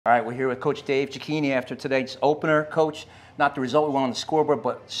All right, we're here with Coach Dave Cecchini after today's opener. Coach, not the result we want on the scoreboard,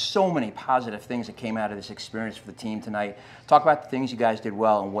 but so many positive things that came out of this experience for the team tonight. Talk about the things you guys did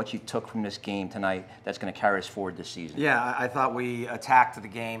well and what you took from this game tonight that's going to carry us forward this season. Yeah, I thought we attacked the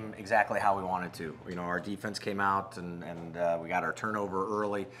game exactly how we wanted to. You know, our defense came out and we got our turnover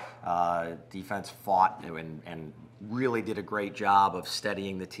early. Defense fought and really did a great job of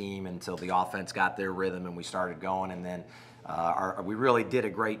steadying the team until the offense got their rhythm and we started going. And then we really did a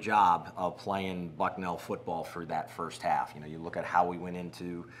great job of playing Bucknell football for that first half. You know, you look at how we went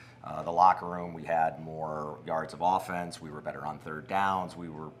into the locker room. We had more yards of offense. We were better on third downs. We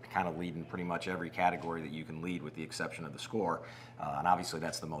were kind of leading pretty much every category that you can lead with the exception of the score. And obviously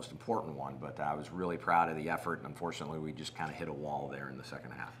that's the most important one, but I was really proud of the effort. And unfortunately, we just kind of hit a wall there in the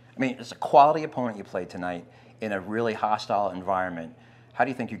second half. I mean, it's a quality opponent you played tonight in a really hostile environment. How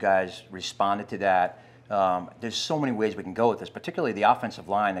do you think you guys responded to that? There's so many ways we can go with this, particularly the offensive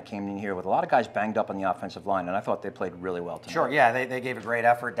line that came in here with a lot of guys banged up on the offensive line, and I thought they played really well tonight. Sure, yeah, they gave a great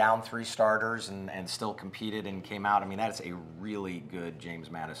effort, down 3 starters and still competed and came out. I mean, that is a really good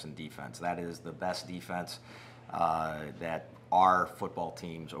James Madison defense. That is the best defense that our football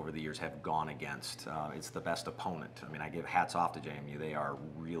teams over the years have gone against. It's the best opponent. I mean, I give hats off to JMU. They are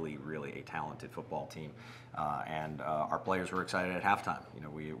really, really a talented football team. And our players were excited at halftime. You know,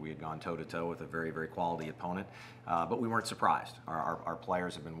 we had gone toe-to-toe with a very, very quality opponent, but we weren't surprised. Our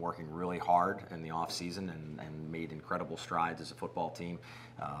players have been working really hard in the offseason and made incredible strides as a football team.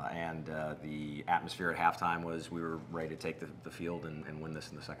 And the atmosphere at halftime was we were ready to take the field and win this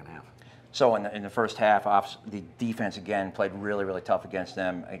in the second half. So in the first half, the defense again played really, really tough against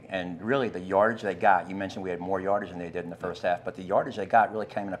them, and really the yardage they got. You mentioned we had more yardage than they did in the first half, but the yardage they got really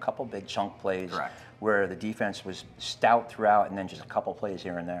came in a couple big chunk plays. Correct. Where the defense was stout throughout, and then just a couple plays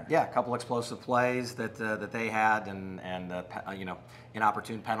here and there. Yeah, a couple explosive plays that they had, and you know,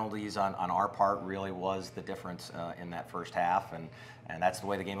 inopportune penalties on our part really was the difference in that first half, and that's the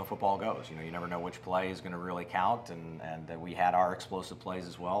way the game of football goes. You know, you never know which play is going to really count, and we had our explosive plays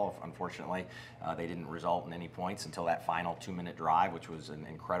as well. Unfortunately, they didn't result in any points until that final 2-minute drive, which was an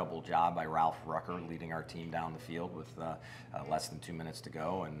incredible job by Ralph Rucker leading our team down the field with less than 2 minutes to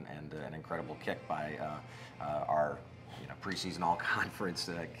go, and an incredible kick by our preseason all-conference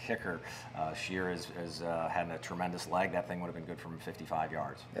kicker. Shear has had a tremendous leg. That thing would have been good from 55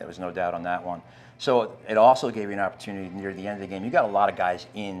 yards. There was no doubt on that one. So it also gave you an opportunity near the end of the game. You got a lot of guys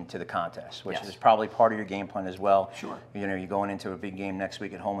into the contest, which is probably part of your game plan as well. Sure. You know, you're going into a big game next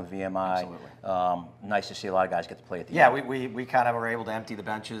week at home with VMI. Absolutely. Nice to see a lot of guys get to play at the end. Yeah, we kind of were able to empty the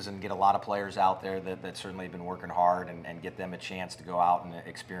benches and get a lot of players out there that certainly have been working hard and get them a chance to go out and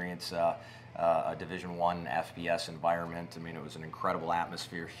experience a Division I FBS environment. I mean, it was an incredible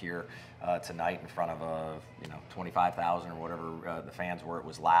atmosphere here tonight in front of 25,000 or whatever the fans were. It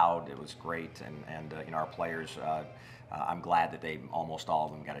was loud. It was great, and you know, our players. I'm glad that almost all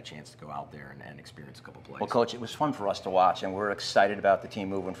of them got a chance to go out there and experience a couple plays. Well, Coach, it was fun for us to watch, and we're excited about the team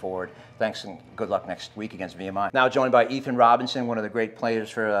moving forward. Thanks, and good luck next week against VMI. Now joined by Ethan Robinson, one of the great players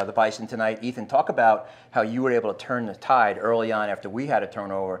for the Bison tonight. Ethan, talk about how you were able to turn the tide early on after we had a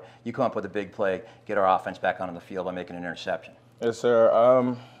turnover. You come up with a big play, get our offense back onto the field by making an interception. Yes, sir.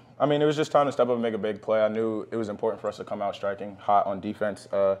 I mean, it was just time to step up and make a big play. I knew it was important for us to come out striking hot on defense.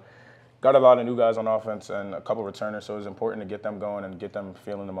 Got a lot of new guys on offense and a couple returners, so it was important to get them going and get them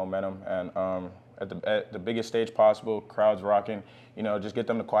feeling the momentum. And at the biggest stage possible, crowds rocking, you know, just get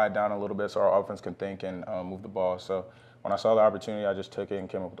them to quiet down a little bit so our offense can think and move the ball. So when I saw the opportunity, I just took it and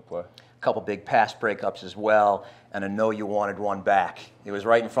came up with the play. A couple big pass breakups as well, and I know you wanted one back. It was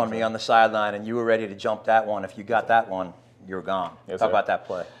right in front of me on the sideline, and you were ready to jump that one. If you got that one, you were gone. Yes, Talk sir. about that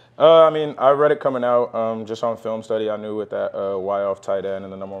play. I mean, I read it coming out just on film study. I knew with that Y off tight end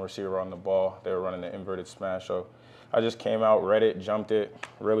and the number 1 receiver on the ball, they were running the inverted smash. So I just came out, read it, jumped it.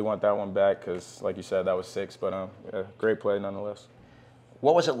 Really want that one back because, like you said, that was 6. But yeah, great play nonetheless.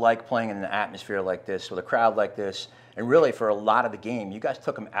 What was it like playing in an atmosphere like this, with a crowd like this, and really for a lot of the game? You guys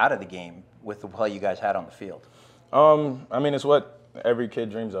took them out of the game with the play you guys had on the field. I mean, it's what every kid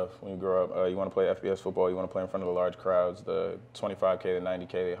dreams of when you grow up. You want to play FBS football. You want to play in front of the large crowds, the 25K, the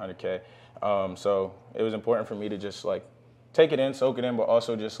 90K, the 100K. So it was important for me to just like take it in, soak it in, but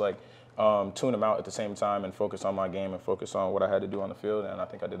also just like tune them out at the same time and focus on my game and focus on what I had to do on the field. And I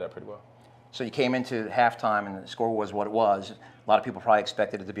think I did that pretty well. So you came into halftime and the score was what it was. A lot of people probably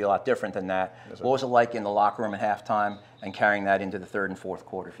expected it to be a lot different than that. Yes, what was it like in the locker room at halftime and carrying that into the 3rd and 4th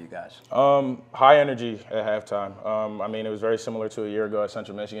quarter for you guys? High energy at halftime. I mean, it was very similar to a year ago at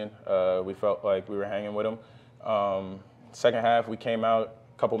Central Michigan. We felt like we were hanging with them. Second half, we came out,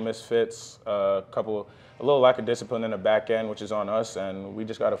 couple misfits, a little lack of discipline in the back end, which is on us, and we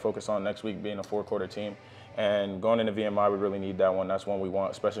just got to focus on next week being a 4-quarter team. And going into VMI, we really need that one. That's one we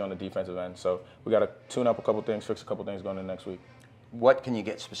want, especially on the defensive end. So we got to tune up a couple things, fix a couple things going into next week. What can you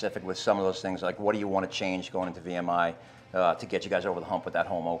get specific with some of those things? Like, what do you want to change going into VMI to get you guys over the hump with that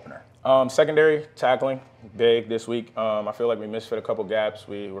home opener? Secondary tackling, big this week. I feel like we misfit a couple gaps.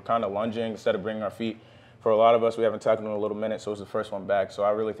 We were kind of lunging instead of bringing our feet. For a lot of us, we haven't tackled in a little minute, so it's the first one back. So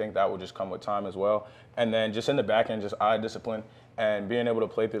I really think that will just come with time as well. And then just in the back end, just eye discipline and being able to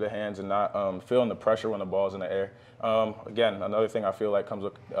play through the hands and not feeling the pressure when the ball's in the air. Again, another thing I feel like comes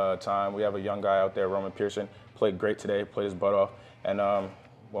with time. We have a young guy out there, Roman Pearson, played great today, played his butt off. And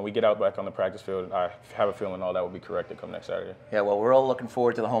when we get out back on the practice field, I have a feeling all that will be corrected come next Saturday. Yeah, well, we're all looking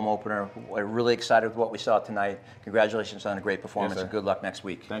forward to the home opener. We're really excited with what we saw tonight. Congratulations on a great performance, Yes, and good luck next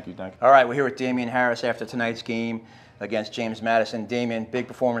week. Thank you, thank you. All right, we're here with Damian Harris after tonight's game against James Madison. Damian, big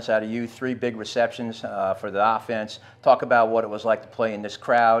performance out of you, 3 big receptions for the offense. Talk about what it was like to play in this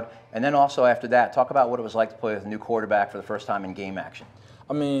crowd, and then also after that, talk about what it was like to play with a new quarterback for the first time in game action.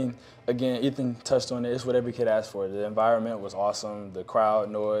 I mean, again, Ethan touched on it. It's what every kid asked for. The environment was awesome, the crowd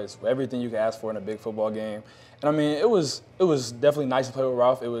noise, everything you could ask for in a big football game. And I mean, it was definitely nice to play with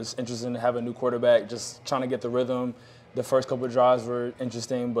Ralph. It was interesting to have a new quarterback, just trying to get the rhythm. The first couple of drives were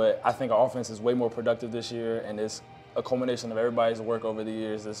interesting, but I think our offense is way more productive this year, and it's a culmination of everybody's work over the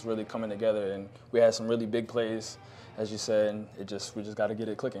years that's really coming together. And we had some really big plays, as you said, and we just got to get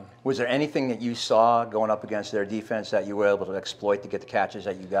it clicking. Was there anything that you saw going up against their defense that you were able to exploit to get the catches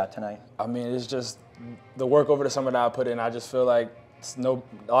that you got tonight? I mean, it's just the work over the summer that I put in. I just feel like a lot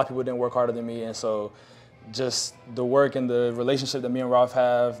of people didn't work harder than me, and so just the work and the relationship that me and Ralph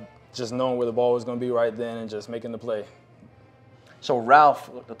have, just knowing where the ball was going to be right then and just making the play. So Ralph,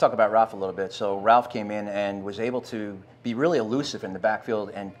 we'll talk about Ralph a little bit. So Ralph came in and was able to be really elusive in the backfield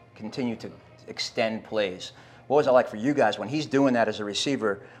and continue to extend plays. What was it like for you guys when he's doing that as a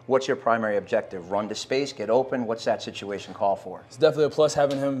receiver? What's your primary objective? Run to space, get open? What's that situation call for? It's definitely a plus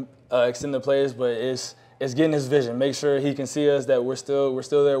having him extend the plays, but it's getting his vision. Make sure he can see us, that we're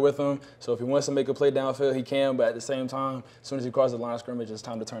still there with him. So if he wants to make a play downfield, he can, but at the same time, as soon as he crosses the line of scrimmage, it's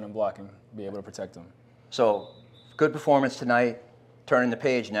time to turn and block and be able to protect him. So good performance tonight. Turning the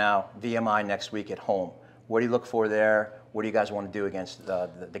page now, VMI next week at home. What do you look for there? What do you guys want to do against the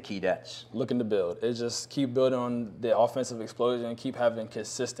Keydets? Looking to build. It's just keep building on the offensive explosion, keep having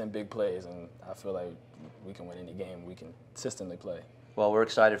consistent big plays, and I feel like we can win any game we can consistently play. Well, we're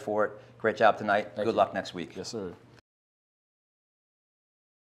excited for it. Great job tonight. Thank Good you. luck next week. Yes, sir.